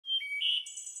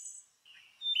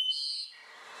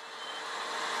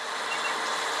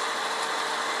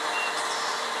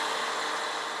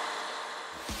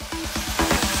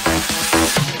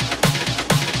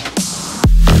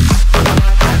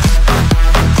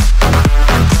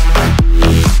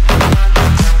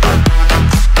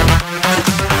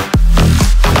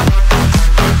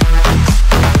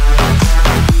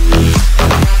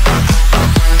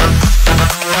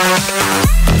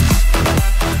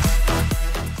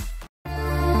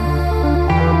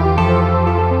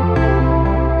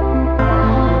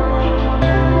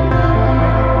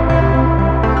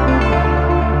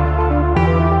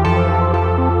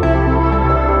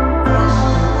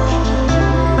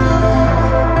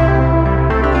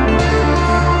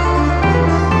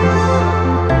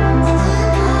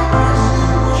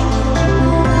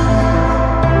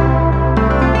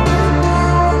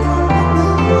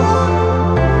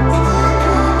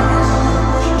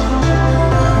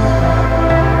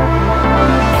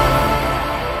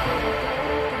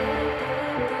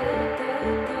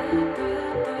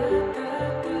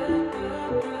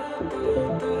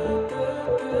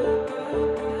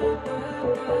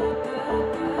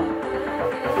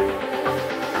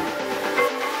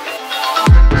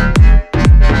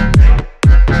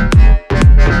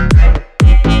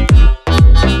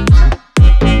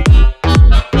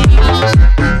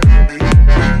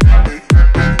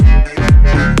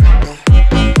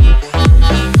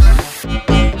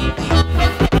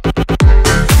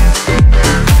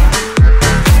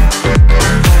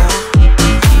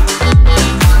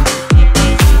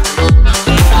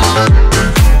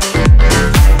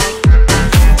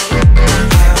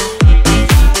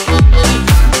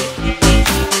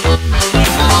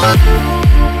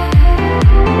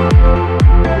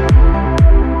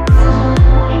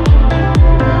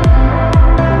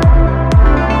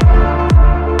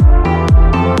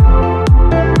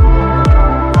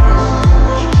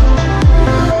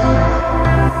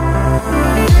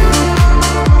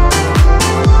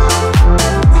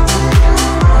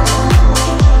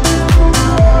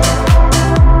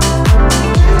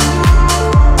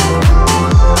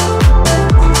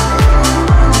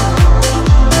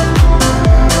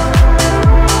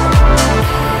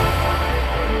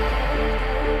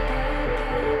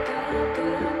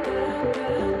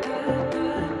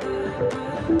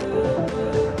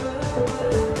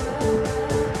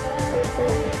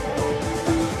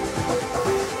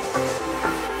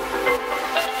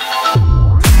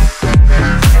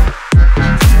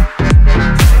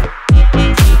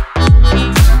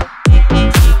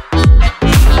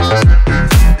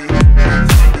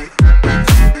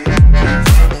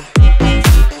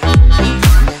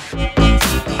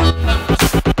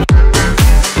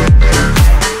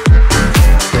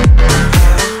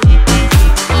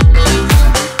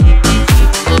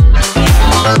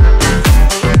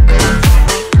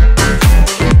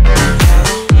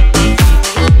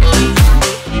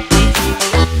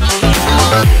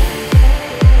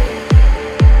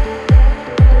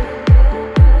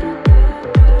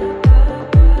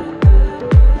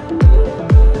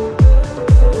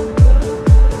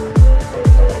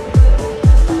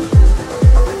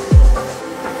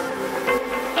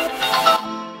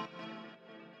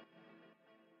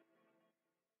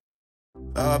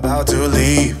About to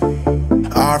leave,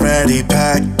 already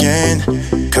packing.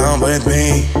 Come with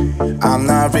me, I'm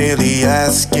not really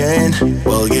asking.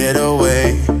 We'll get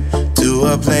away to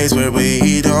a place where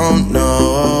we don't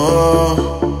know.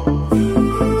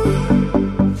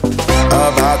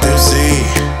 About to see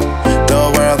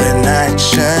the world in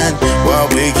action,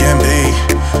 what we can be,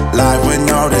 life with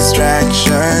no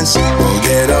distractions. We'll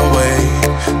get away,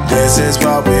 this is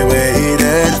what we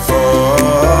waited for.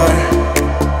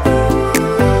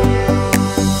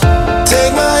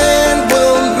 Take my hand,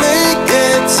 we'll make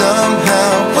it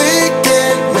somehow. We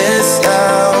can't miss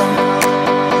out.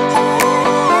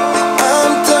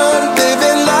 I'm done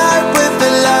living life with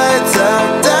the lights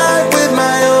out. Die with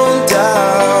my own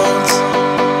doubts.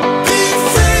 Be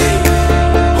free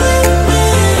with me.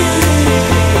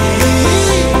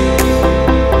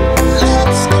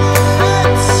 Let's go,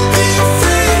 let's be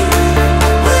free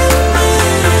with me.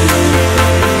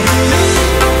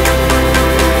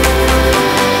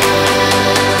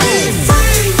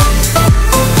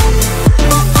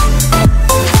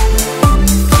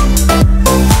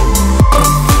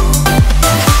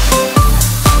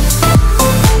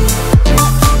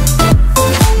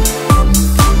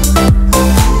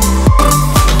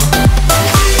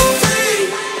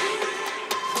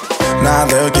 Not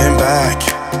looking back,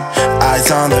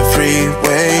 eyes on the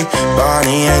freeway,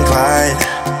 Bonnie and Clyde,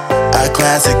 a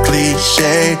classic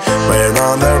cliche. We're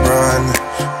on the run,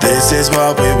 this is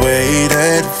what we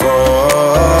waited for.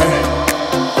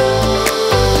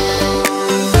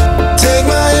 Take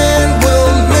my hand,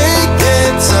 we'll make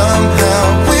it somehow.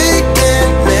 We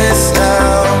can't miss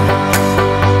out.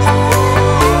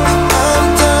 I'm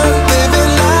done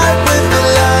living life with the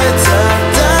lights out.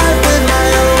 Die with my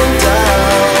own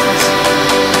doubts.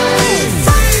 Be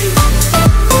free.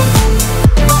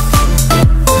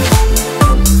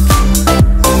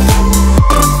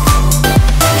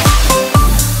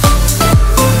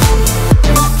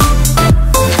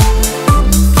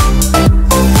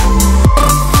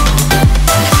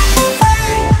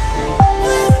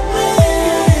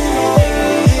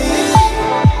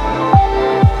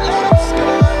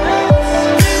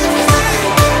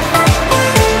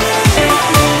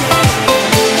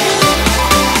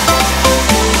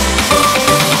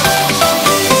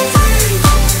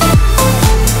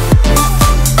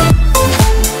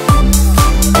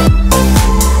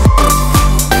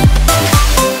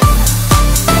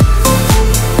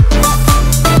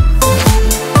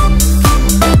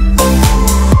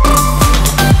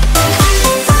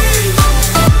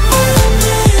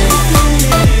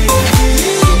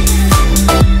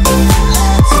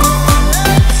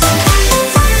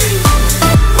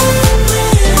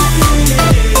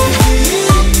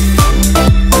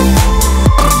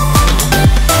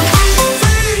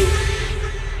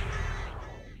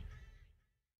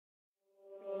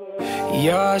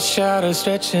 Your shadow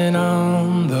stretching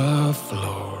on the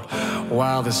floor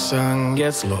while the sun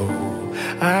gets low.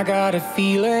 I got a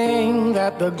feeling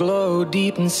that the glow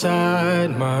deep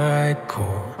inside my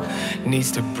core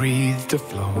needs to breathe to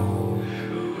flow.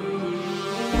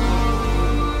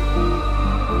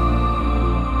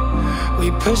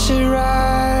 We push it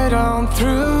right on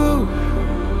through.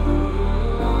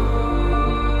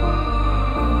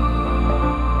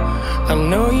 I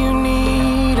know you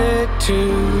need it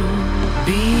too,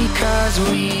 because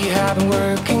we have been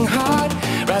working hard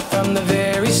right from the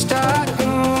very start. Who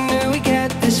knew we'd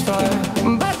get this far?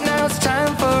 But now it's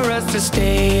time for us to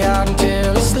stay out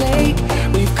until it's late.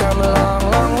 We've come a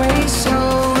long, long way,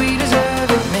 so we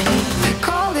deserve it, mate.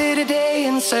 Call it a day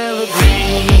and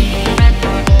celebrate.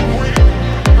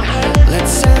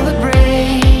 Let's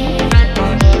celebrate.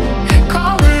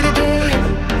 Call it a day.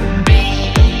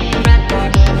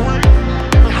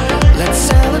 Let's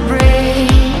celebrate.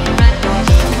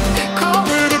 Call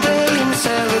it a day and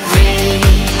celebrate.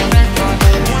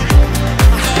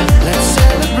 Let's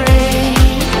celebrate.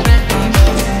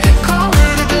 Call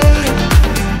it a day.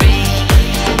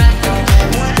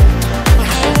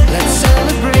 Let's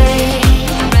celebrate.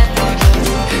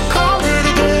 Call it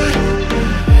a day.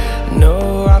 No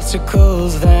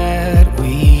obstacles that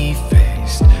we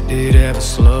faced did ever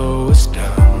slow us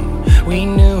down. We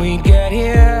knew we'd get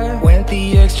here, went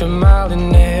the extra mile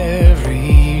in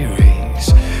every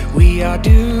race. We are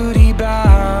duty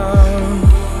bound.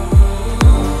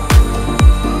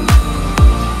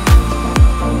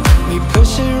 We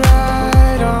push it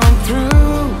right on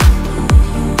through.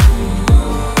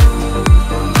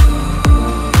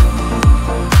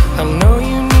 I know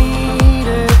you need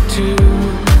it too,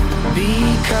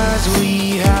 because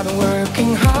we have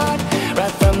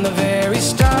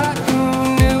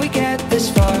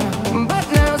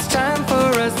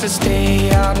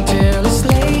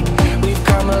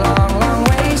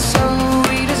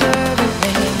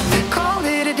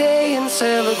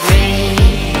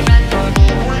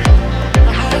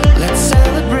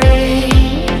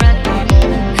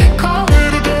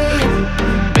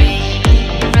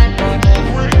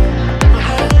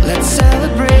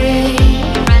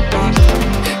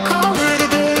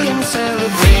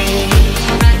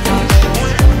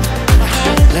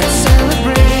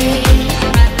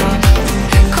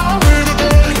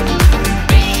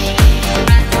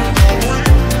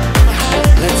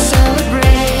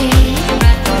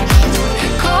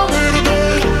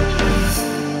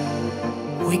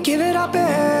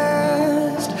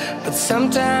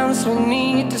Sometimes we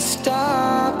need to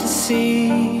stop to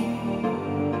see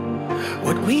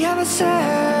what we have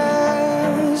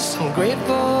ourselves. I'm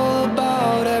grateful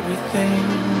about everything,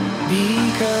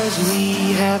 because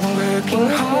we have been working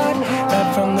hard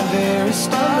right from the very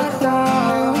start.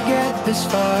 Now we get this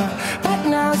far, but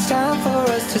now it's time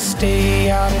for us to stay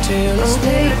out until it's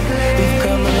late. We've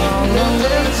come a long, long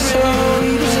way, so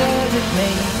we deserve it,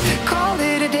 mate. Call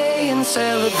it a day and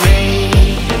celebrate.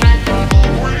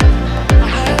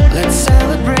 Let's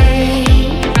celebrate.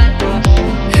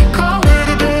 Call it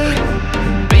a day.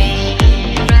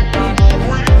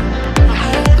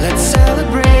 Let's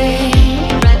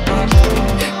celebrate.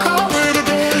 Call it a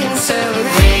day and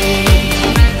celebrate.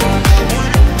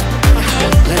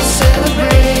 Let's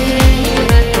celebrate.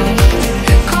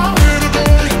 Call it a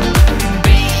day.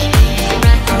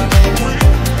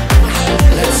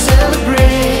 Let's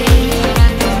celebrate.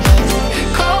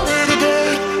 Call it a day.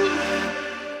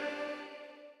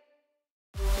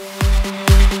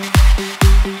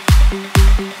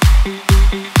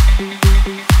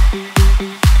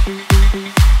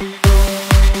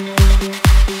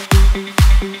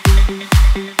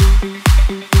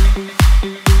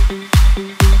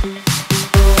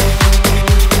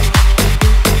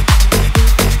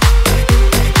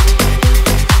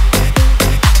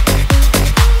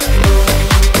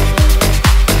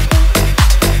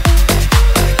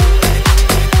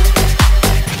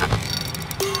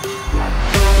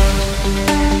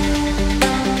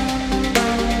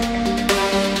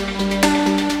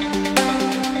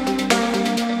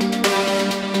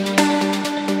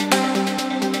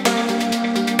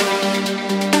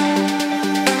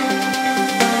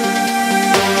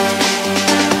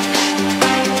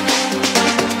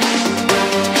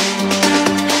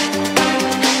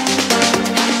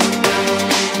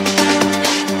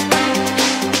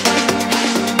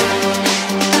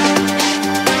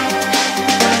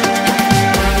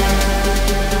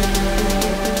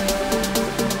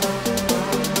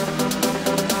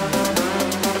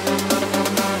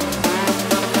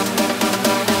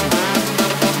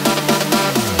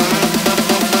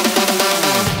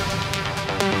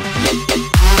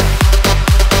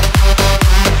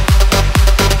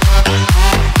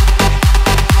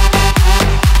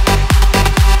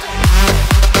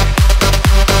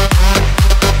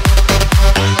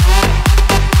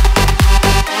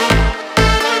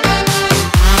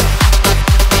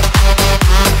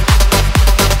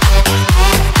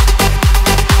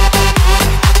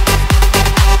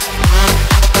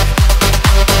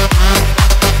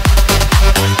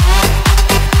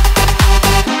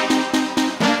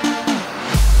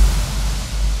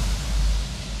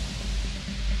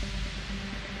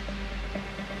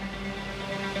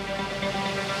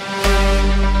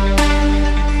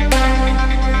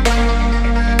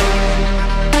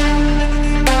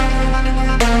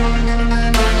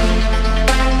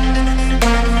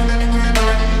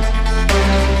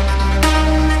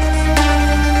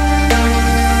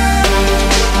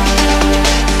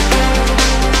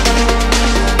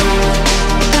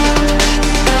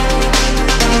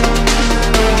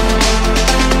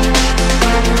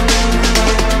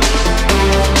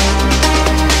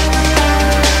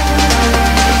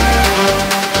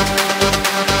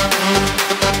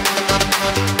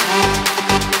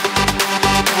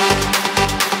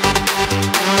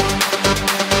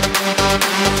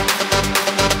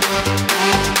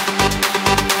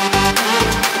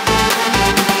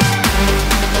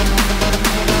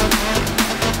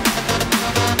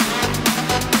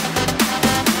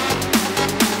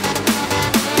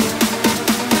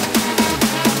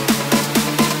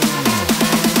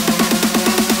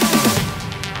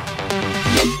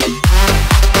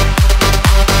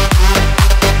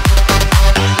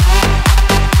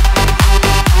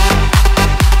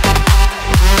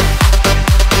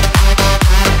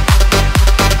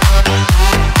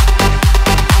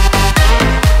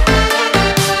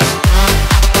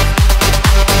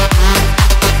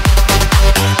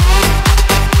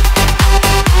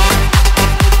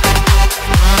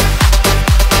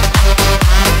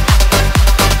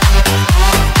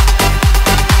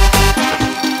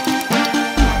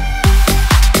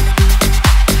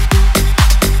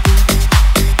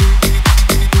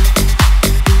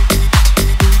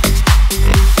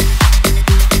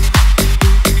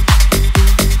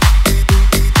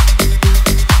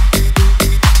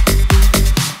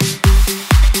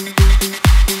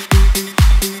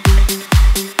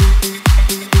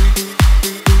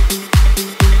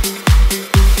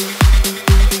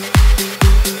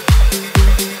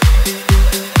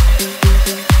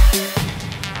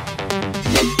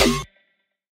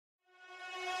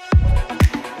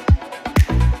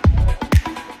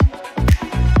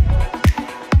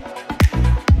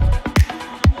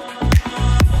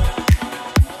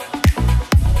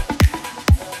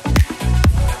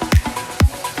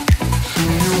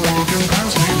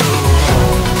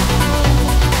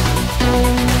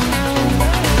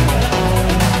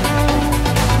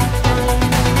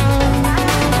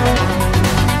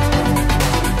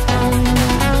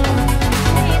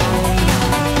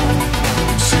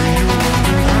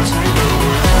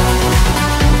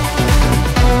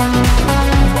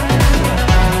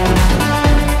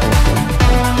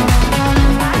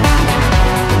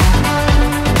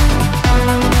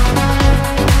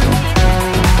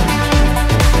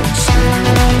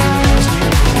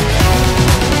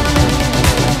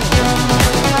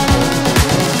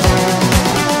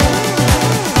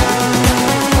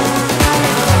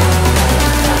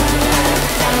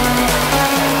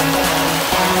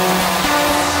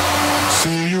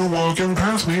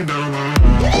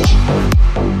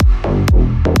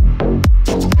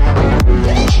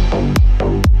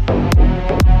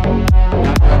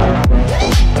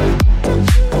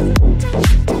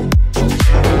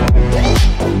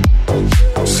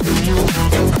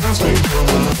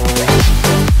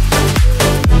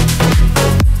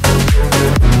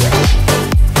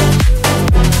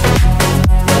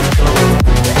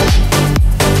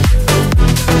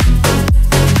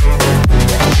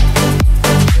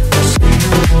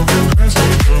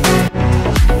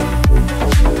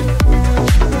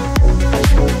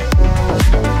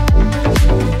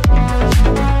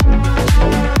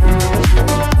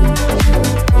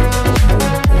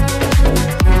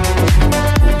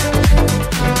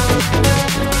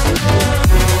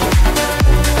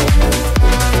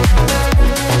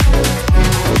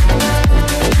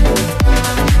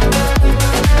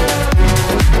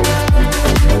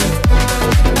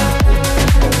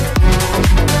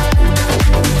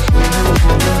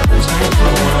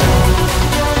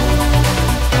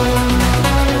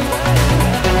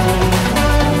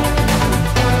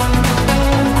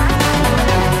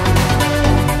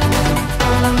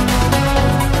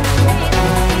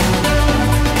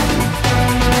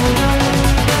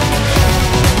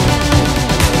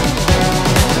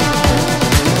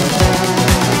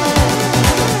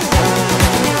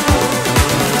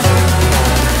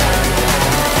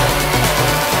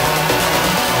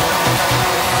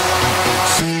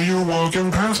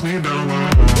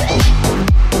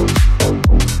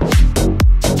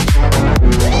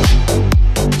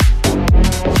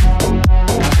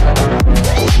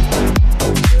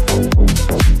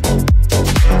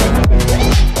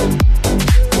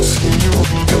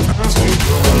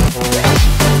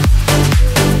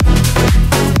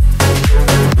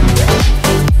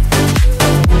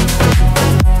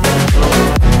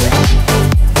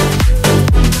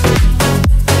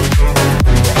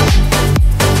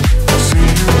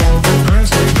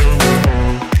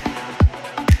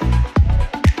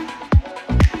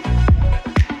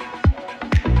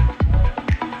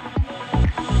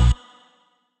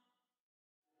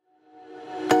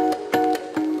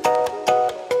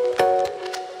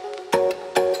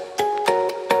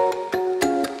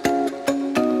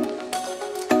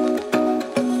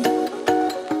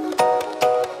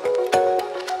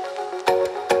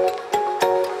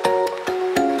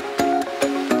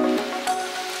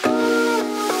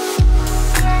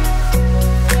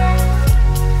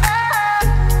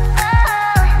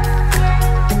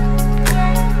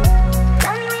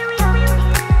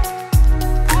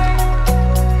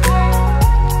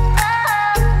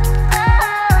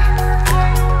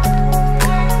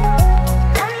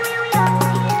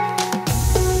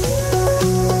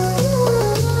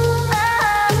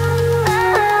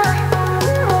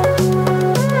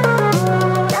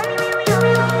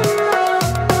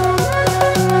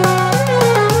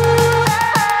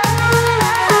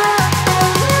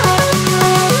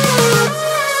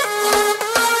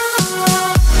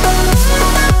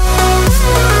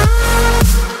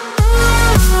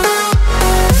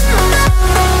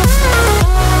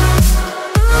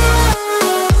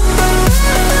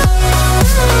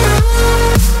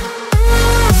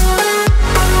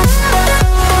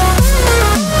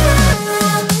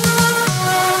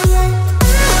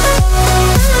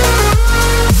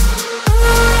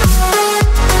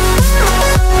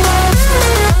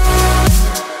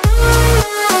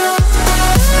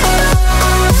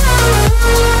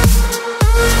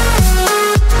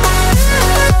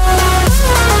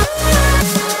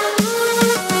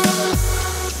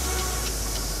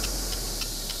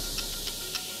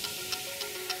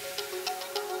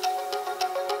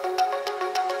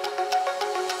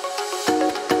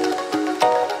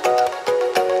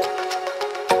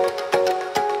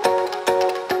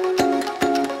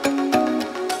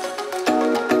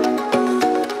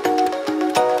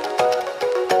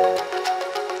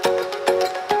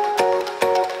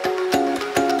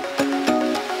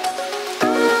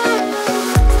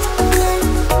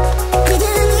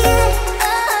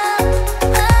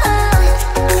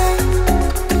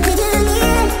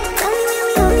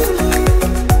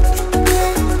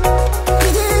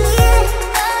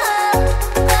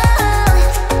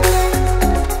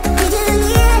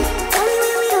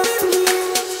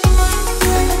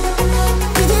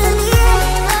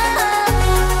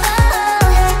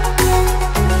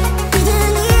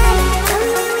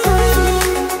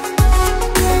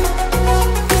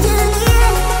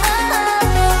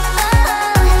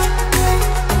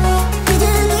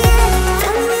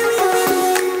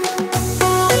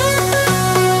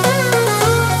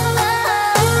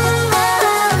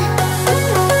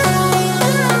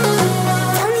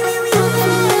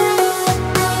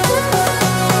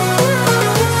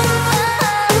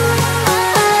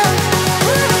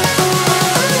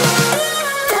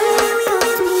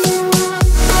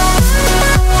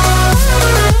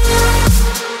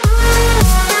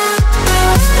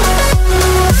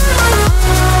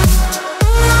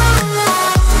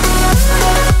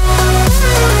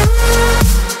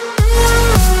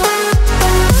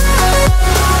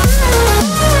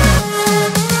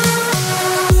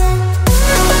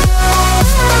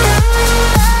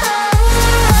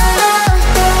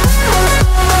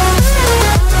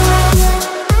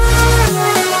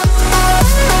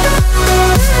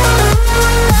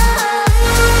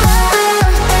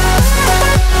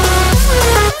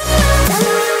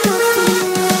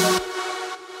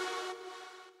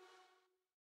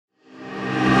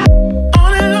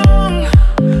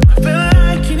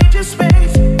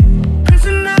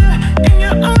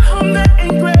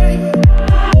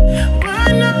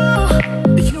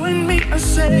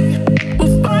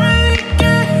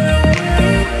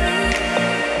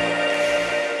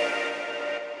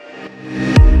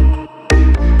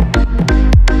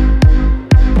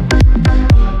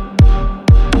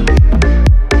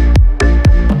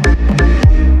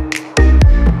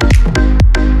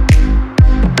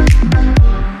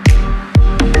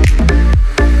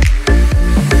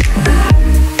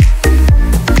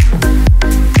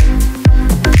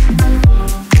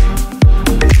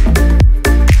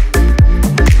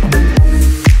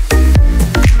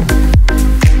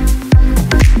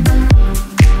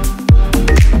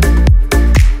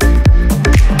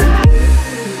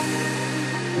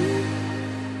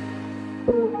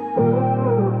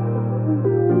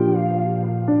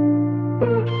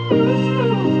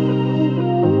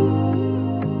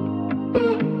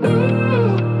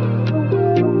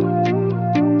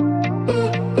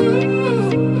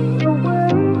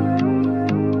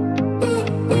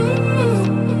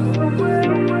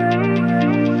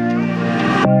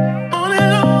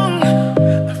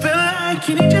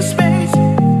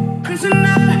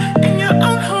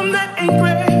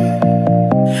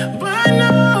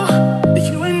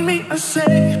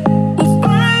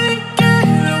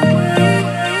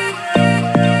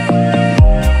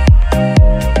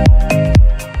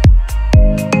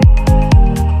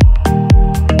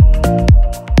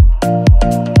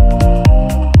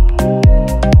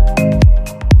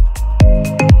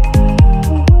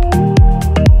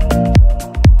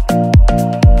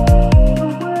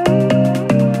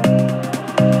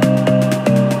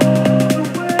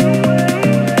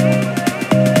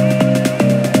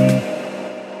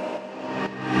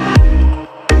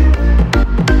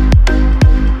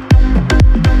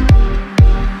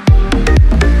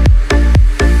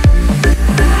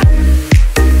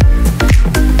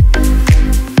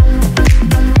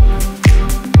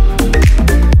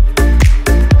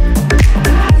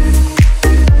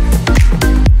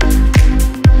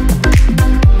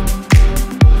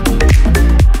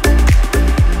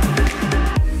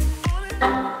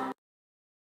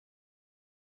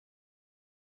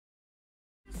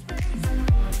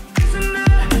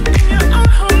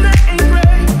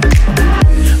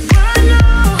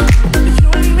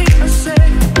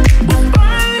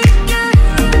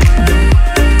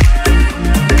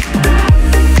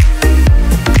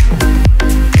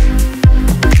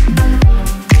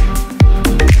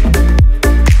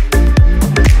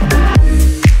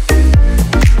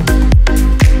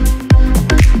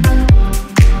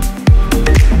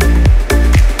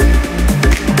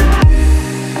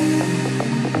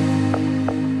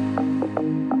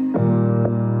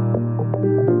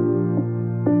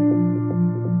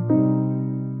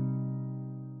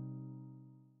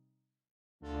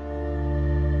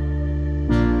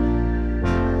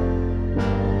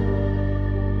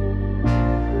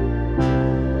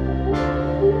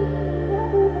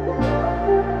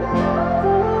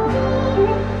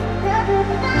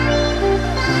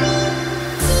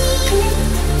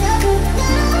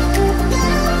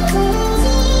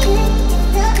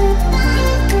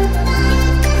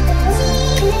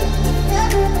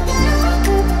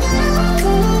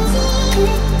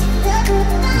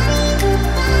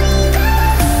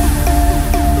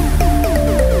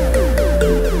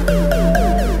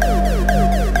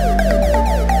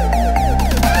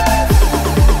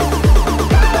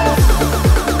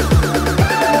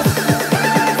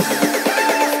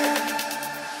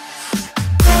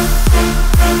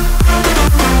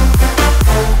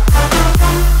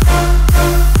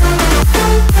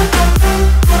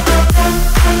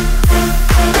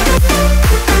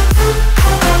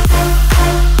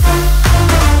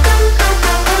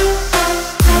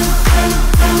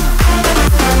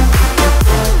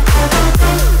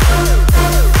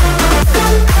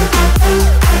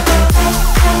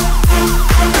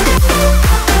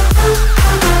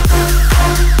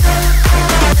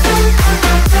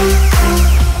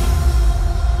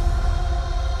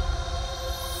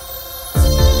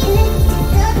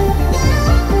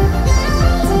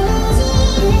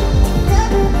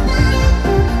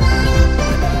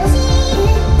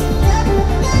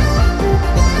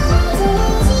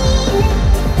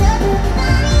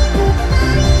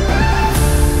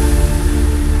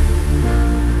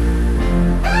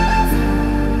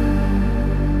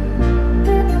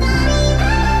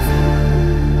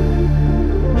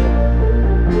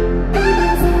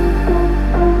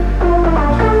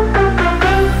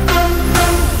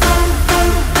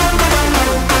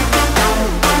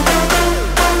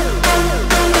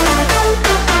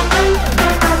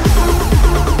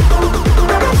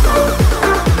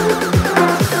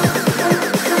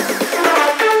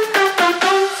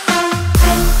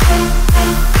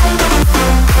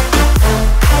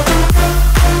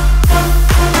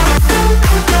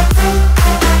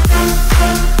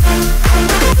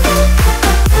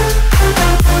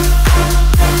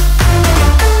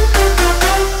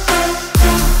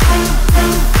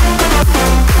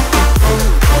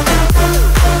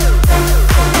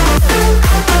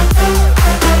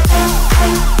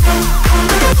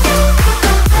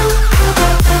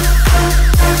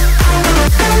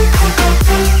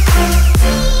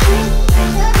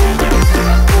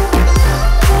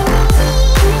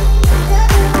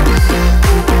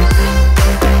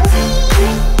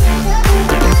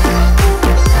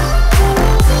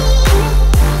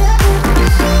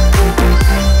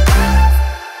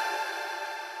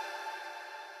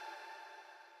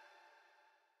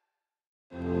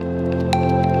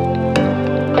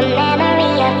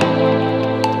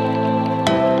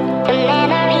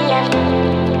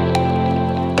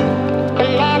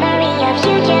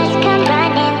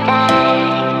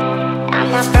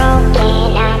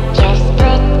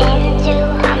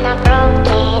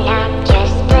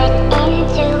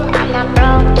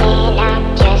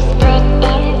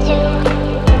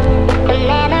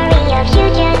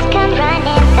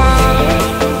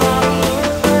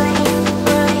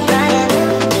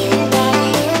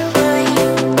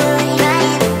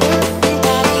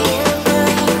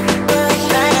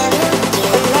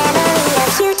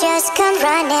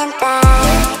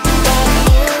 out.